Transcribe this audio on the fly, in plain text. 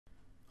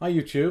Hi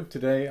YouTube,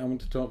 today I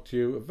want to talk to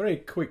you a very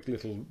quick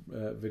little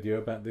video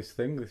about this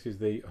thing. This is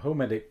the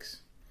Homedics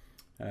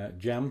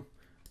Jam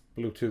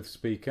Bluetooth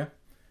speaker.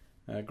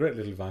 Great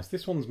little device.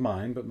 This one's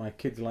mine, but my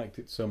kids liked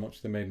it so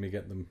much they made me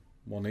get them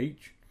one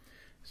each.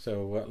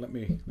 So let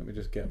me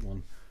just get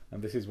one,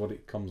 and this is what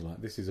it comes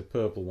like. This is a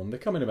purple one. They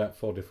come in about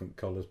 4 different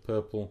colours: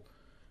 purple,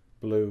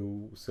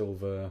 blue,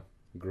 silver,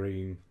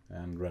 green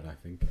and red, I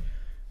think.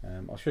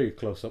 I'll show you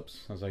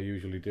close-ups as I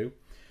usually do.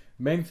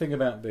 Main thing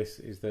about this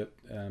is that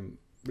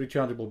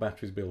rechargeable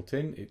batteries built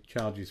in. It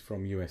charges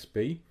from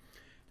USB. It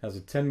has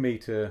a 10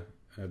 meter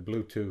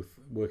Bluetooth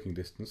working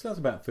distance. That's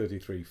about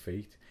 33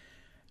 feet.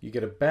 You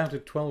get about a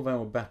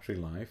 12-hour battery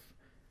life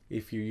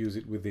if you use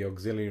it with the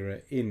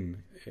auxiliary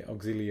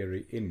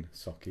in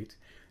socket.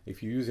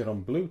 If you use it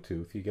on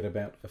Bluetooth, you get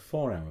about a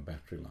 4-hour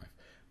battery life.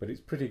 But it's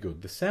pretty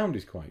good. The sound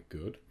is quite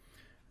good.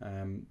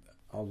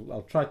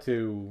 I'll try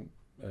to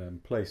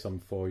play some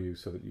for you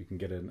so that you can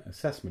get an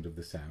assessment of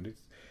the sound.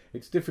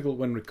 It's difficult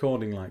when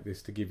recording like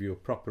this to give you a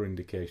proper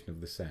indication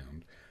of the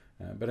sound.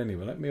 But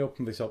anyway, let me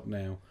open this up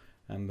now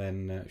and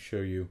then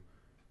show you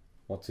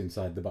what's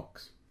inside the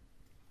box.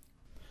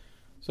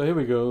 So here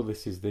we go.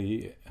 This is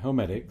the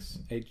Homedics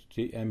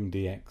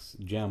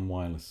HMDX Jam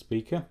wireless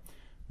speaker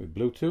with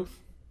Bluetooth.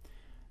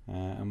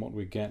 And what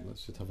we get,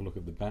 let's just have a look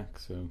at the back,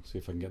 so see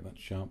if I can get that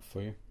sharp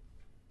for you.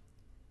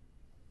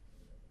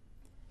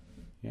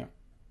 Yeah.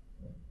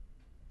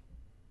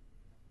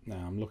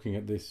 Now I'm looking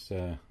at this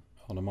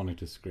on a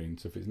monitor screen,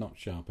 so if it's not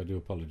sharp I do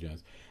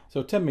apologise.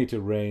 So 10 meter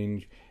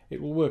range.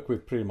 It will work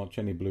with pretty much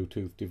any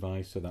Bluetooth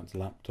device, so that's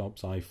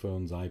laptops,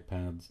 iPhones,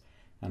 iPads,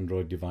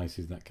 Android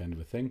devices, that kind of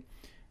a thing.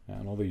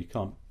 And although you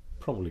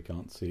probably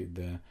can't see it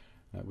there,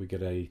 we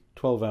get a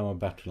 12-hour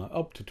battery life,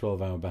 up to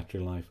 12-hour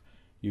battery life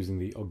using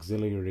the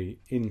auxiliary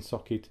in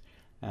socket,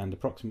 and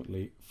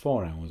approximately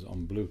 4 hours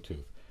on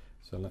Bluetooth.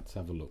 So let's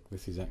have a look.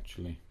 This is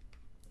actually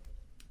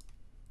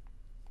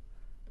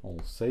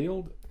all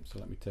sealed, so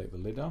let me take the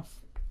lid off.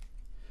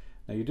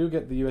 Now you do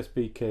get the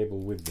USB cable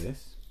with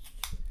this.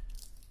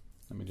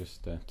 Let me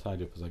just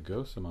tidy up as I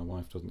go so my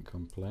wife doesn't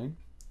complain.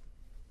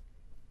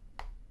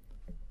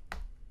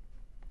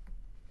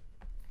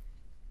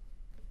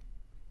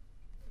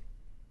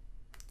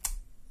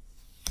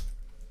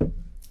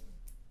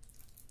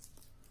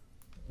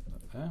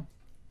 There.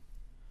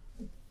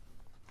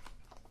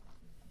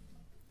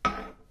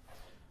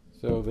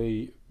 So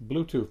the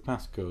Bluetooth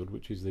passcode,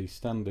 which is the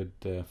standard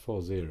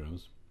 4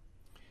 zeros,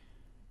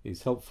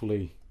 is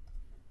helpfully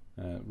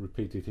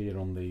repeated here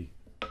on the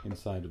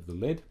inside of the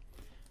lid.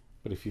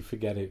 But if you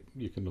forget it,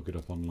 you can look it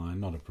up online,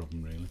 not a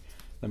problem really.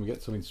 Then we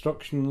get some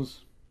instructions,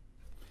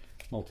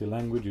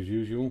 multi-language as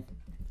usual,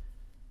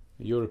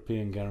 a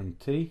European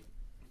guarantee,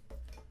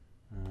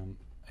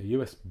 a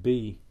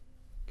USB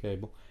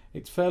cable.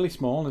 It's fairly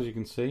small, as you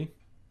can see,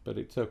 but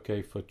it's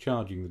okay for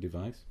charging the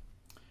device.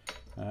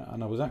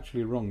 And I was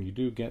actually wrong, you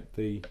do get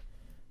the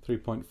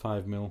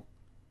 3.5mm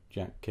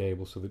jack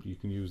cable so that you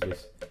can use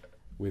this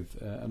with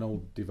an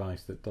old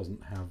device that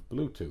doesn't have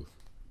Bluetooth.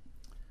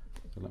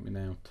 So let me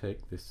now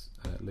take this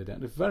lid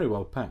out. It's very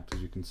well packed,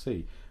 as you can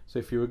see. So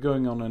if you were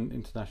going on an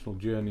international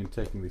journey and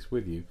taking this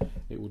with you,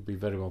 it would be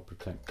very well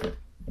protected.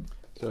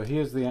 So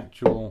here's the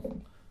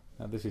actual,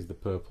 this is the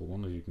purple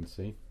one, as you can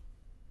see.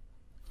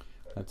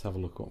 Let's have a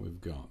look what we've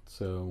got.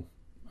 So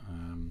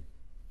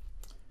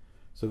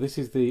this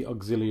is the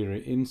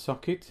auxiliary in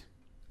socket.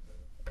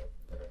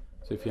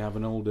 So if you have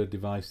an older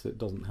device that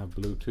doesn't have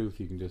Bluetooth,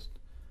 you can just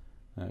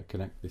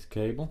connect this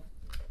cable.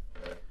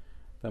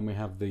 Then we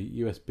have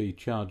the USB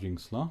charging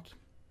slot,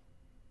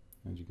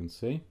 as you can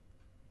see.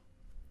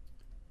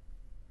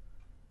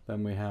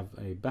 Then we have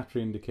a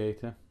battery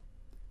indicator.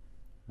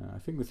 I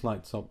think this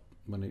lights up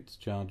when it's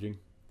charging.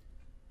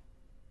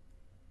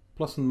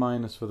 Plus and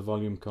minus for the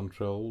volume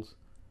controls.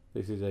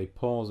 This is a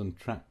pause and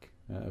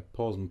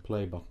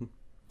play button.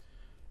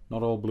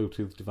 Not all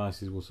Bluetooth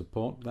devices will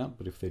support that,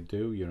 but if they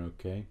do, you're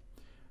okay.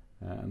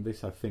 And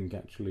this, I think,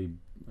 actually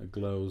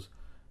glows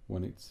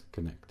when it's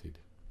connected.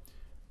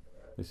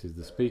 This is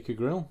the speaker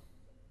grill.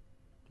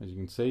 As you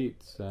can see,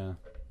 it's the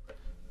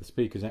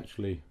speaker's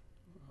actually,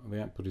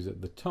 the output is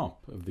at the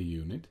top of the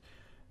unit,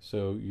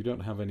 so you don't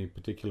have any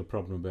particular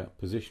problem about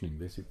positioning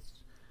this. It's,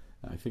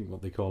 I think,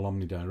 what they call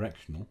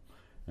omnidirectional.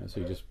 So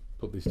you just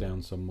put this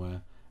down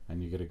somewhere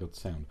and you get a good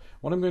sound.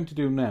 What I'm going to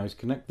do now is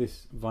connect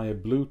this via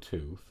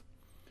Bluetooth,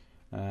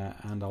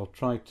 and I'll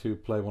try to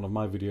play one of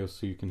my videos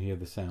so you can hear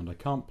the sound. I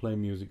can't play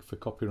music for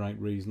copyright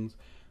reasons.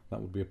 That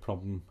would be a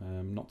problem,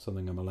 not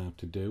something I'm allowed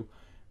to do,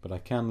 but I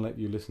can let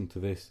you listen to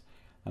this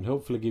and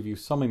hopefully give you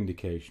some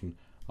indication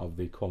of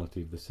the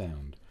quality of the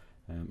sound.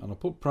 And I'll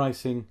put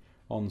pricing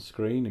on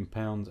screen in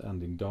pounds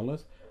and in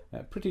dollars.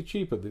 Pretty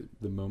cheap at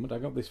the moment. I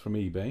got this from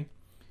eBay.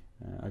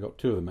 I got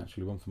 2 of them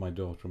actually, one for my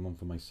daughter and one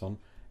for my son,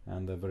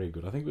 and they're very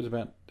good. I think it was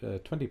about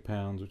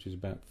 £20, which is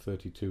about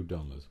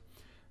 $32,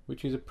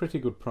 which is a pretty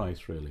good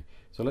price really.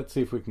 So let's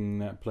see if we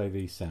can play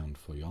the sound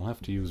for you. I'll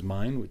have to use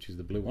mine, which is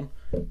the blue one,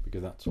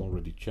 because that's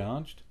already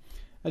charged.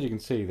 As you can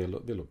see, they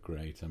look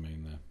great. I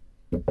mean,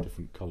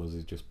 different colours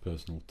is just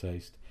personal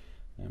taste.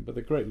 but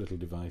they're great little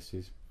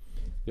devices.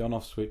 The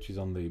on-off switch is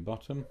on the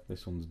bottom.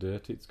 This one's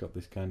dirty. It's got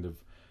this kind of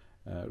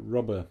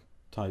rubber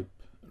type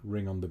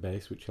ring on the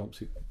base which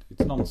helps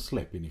it's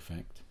non-slip in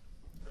effect.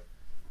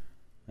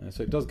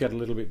 So it does get a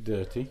little bit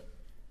dirty.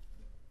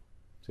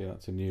 See,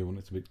 that's a new one,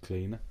 it's a bit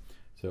cleaner.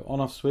 So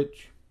on-off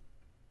switch,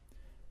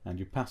 and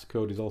your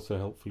passcode is also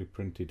helpfully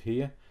printed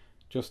here,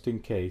 just in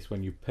case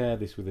when you pair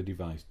this with a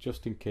device,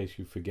 just in case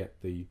you forget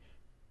the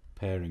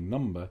pairing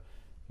number,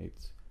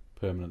 it's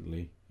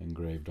permanently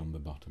engraved on the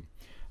bottom.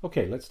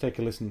 Okay, let's take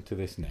a listen to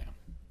this now.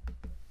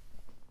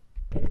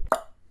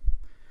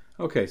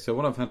 Okay, so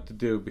what I've had to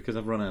do, because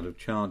I've run out of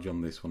charge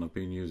on this one, I've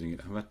been using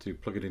it, I've had to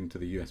plug it into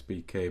the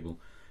USB cable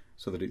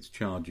so that it's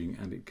charging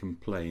and it can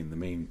play in the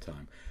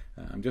meantime.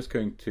 I'm just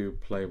going to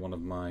play one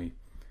of my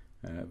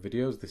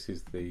videos. This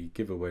is the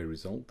giveaway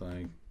result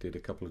I did a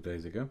couple of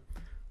days ago.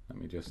 Let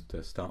me just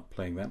start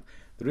playing that.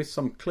 There is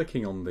some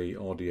clicking on the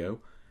audio.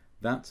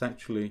 That's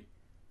actually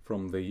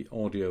from the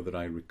audio that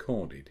I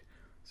recorded.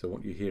 So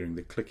what you're hearing,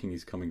 the clicking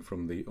is coming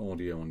from the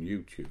audio on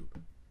YouTube.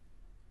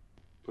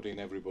 Put in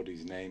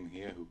everybody's name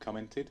here who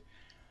commented.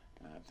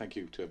 Thank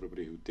you to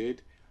everybody who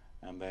did.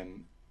 And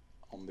then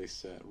on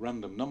this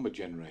random number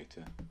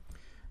generator.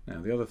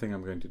 Now the other thing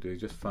I'm going to do is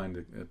just find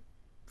a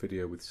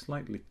video with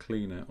slightly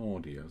cleaner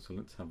audio. So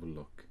let's have a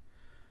look.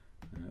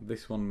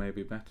 This one may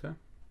be better.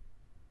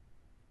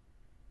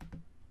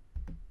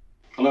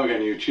 Hello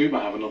again YouTube,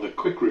 I have another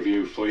quick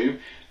review for you,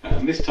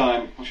 and this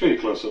time I'll show you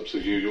close-ups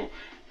as usual.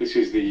 This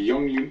is the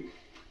Yongnuo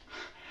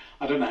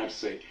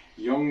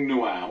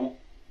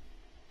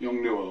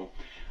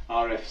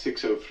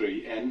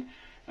RF603N.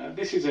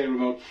 This is a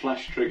remote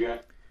flash trigger.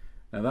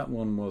 Now that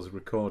one was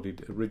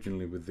recorded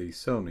originally with the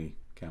Sony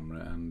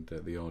camera and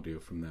the audio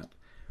from that.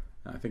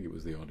 I think it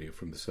was the audio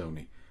from the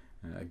Sony.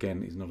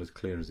 Again, is not as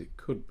clear as it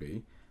could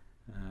be.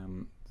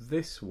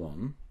 This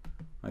one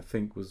I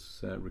think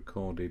was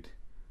recorded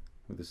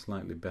with a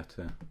slightly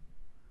better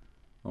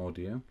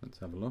audio. Let's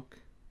have a look.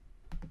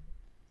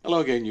 Hello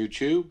again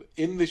YouTube.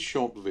 In this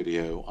short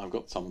video I've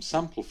got some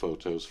sample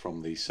photos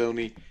from the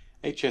Sony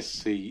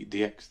HSC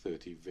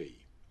DX30V.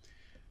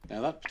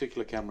 Now that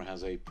particular camera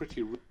has a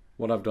pretty...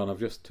 What I've done, I've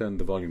just turned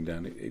the volume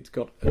down. It's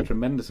got a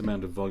tremendous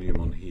amount of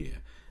volume on here,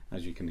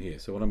 as you can hear.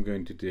 So what I'm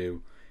going to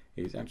do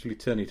is actually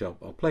turn it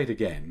up. I'll play it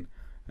again,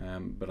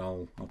 but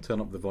I'll turn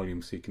up the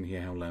volume so you can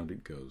hear how loud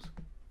it goes.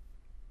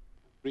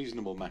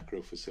 Reasonable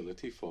macro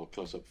facility for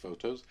close-up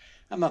photos,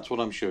 and that's what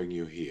I'm showing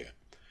you here.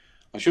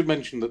 I should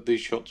mention that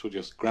these shots were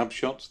just grab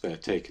shots. They're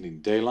taken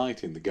in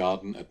daylight in the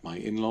garden at my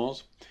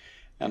in-laws,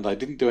 and I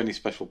didn't do any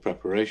special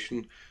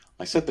preparation.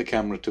 I set the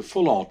camera to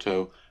full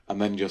auto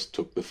and then just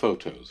took the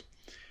photos.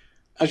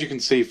 As you can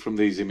see from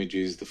these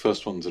images, the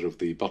first ones are of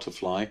the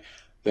butterfly.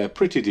 They're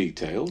pretty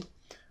detailed,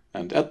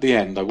 and at the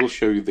end I will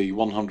show you the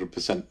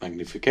 100%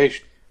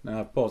 magnification. Now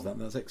I've paused that,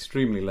 that's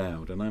extremely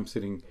loud, and I'm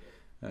sitting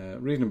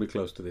reasonably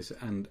close to this,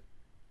 and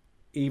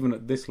even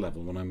at this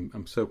level, when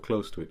I'm so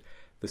close to it,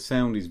 the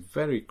sound is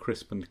very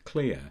crisp and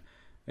clear.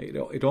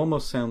 It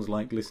almost sounds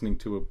like listening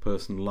to a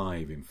person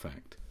live, in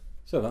fact.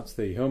 So that's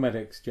the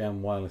Homedics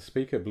Jam wireless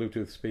speaker,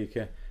 Bluetooth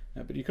speaker,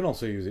 but you can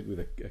also use it with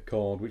a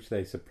cord which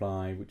they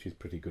supply, which is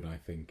pretty good I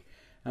think.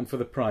 And for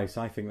the price,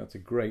 I think that's a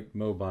great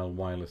mobile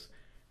wireless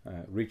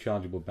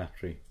rechargeable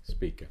battery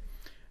speaker.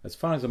 As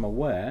far as I'm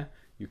aware,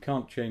 you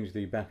can't change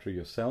the battery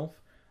yourself.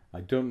 I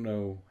don't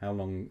know how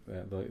long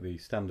the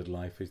standard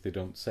life is, they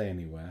don't say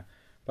anywhere,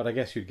 but I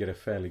guess you'd get a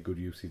fairly good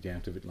usage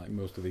out of it, like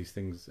most of these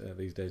things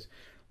these days.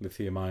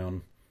 Lithium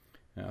ion,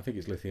 I think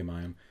it's lithium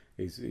ion,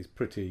 is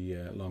pretty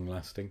long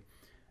lasting,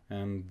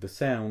 and the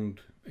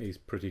sound is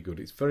pretty good.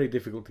 It's very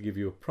difficult to give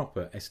you a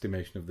proper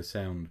estimation of the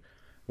sound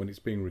when it's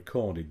being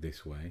recorded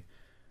this way,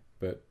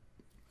 but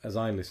as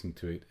I listen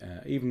to it,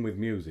 even with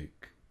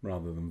music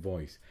rather than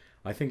voice,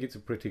 I think it's a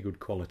pretty good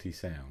quality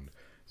sound.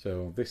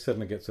 So this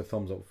certainly gets a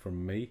thumbs up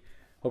from me.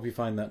 Hope you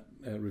find that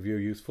review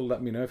useful.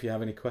 Let me know if you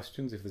have any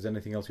questions, if there's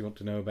anything else you want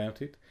to know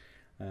about it.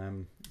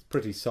 It's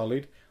pretty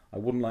solid. I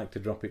wouldn't like to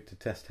drop it to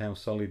test how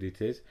solid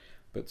it is,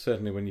 but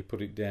certainly when you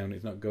put it down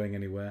it's not going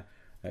anywhere.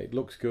 It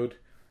looks good,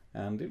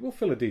 and it will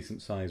fill a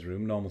decent size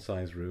room, normal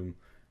size room,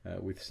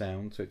 with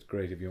sound, so it's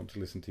great if you want to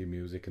listen to your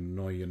music and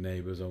annoy your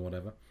neighbours or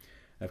whatever.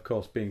 Of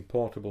course, being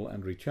portable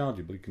and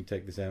rechargeable, you can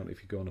take this out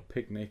if you go on a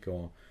picnic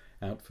or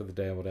out for the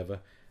day or whatever.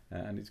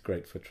 And it's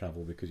great for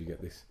travel because you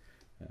get this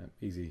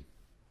easy,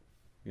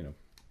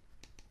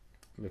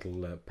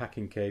 little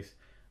packing case,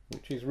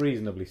 which is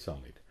reasonably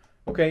solid.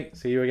 Okay,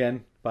 see you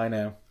again. Bye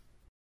now.